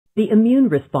The immune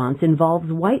response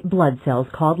involves white blood cells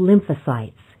called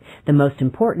lymphocytes. The most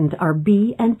important are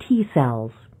B and T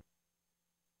cells.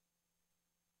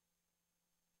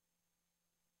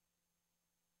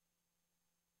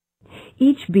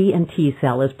 Each B and T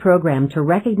cell is programmed to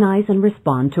recognize and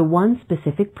respond to one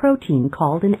specific protein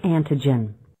called an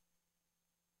antigen.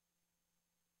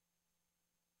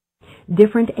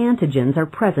 Different antigens are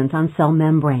present on cell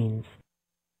membranes.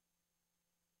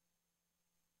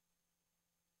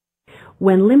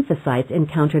 When lymphocytes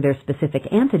encounter their specific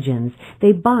antigens,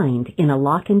 they bind in a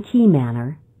lock and key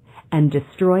manner and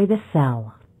destroy the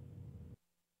cell.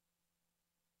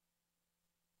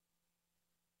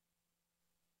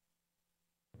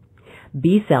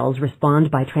 B cells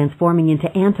respond by transforming into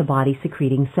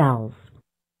antibody-secreting cells.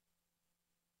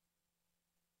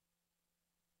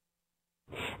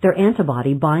 Their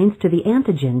antibody binds to the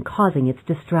antigen, causing its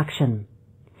destruction.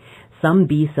 Some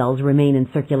B cells remain in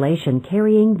circulation,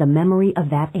 carrying the memory of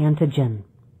that antigen.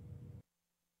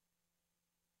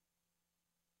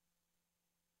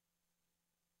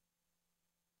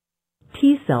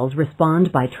 T cells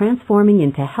respond by transforming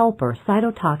into helper,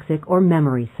 cytotoxic, or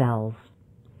memory cells.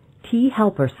 T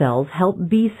helper cells help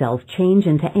B cells change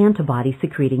into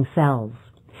antibody-secreting cells.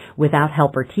 Without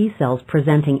helper T cells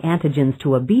presenting antigens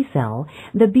to a B cell,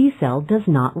 the B cell does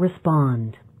not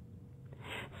respond.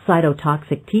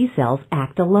 Cytotoxic T cells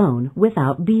act alone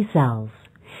without B cells.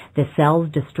 The cells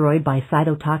destroyed by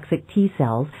cytotoxic T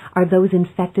cells are those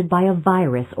infected by a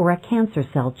virus or a cancer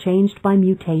cell changed by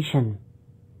mutation.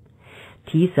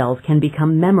 T cells can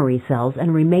become memory cells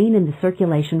and remain in the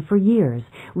circulation for years,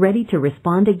 ready to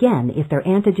respond again if their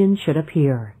antigen should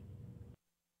appear.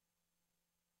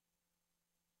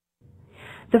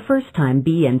 The first time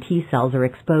B and T cells are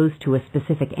exposed to a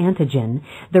specific antigen,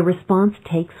 the response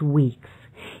takes weeks.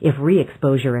 If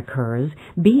re-exposure occurs,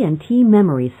 B and T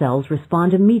memory cells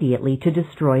respond immediately to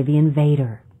destroy the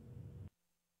invader.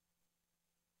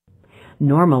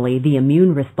 Normally, the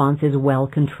immune response is well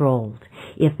controlled.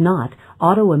 If not,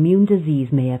 autoimmune disease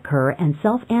may occur and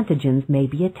self-antigens may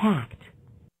be attacked.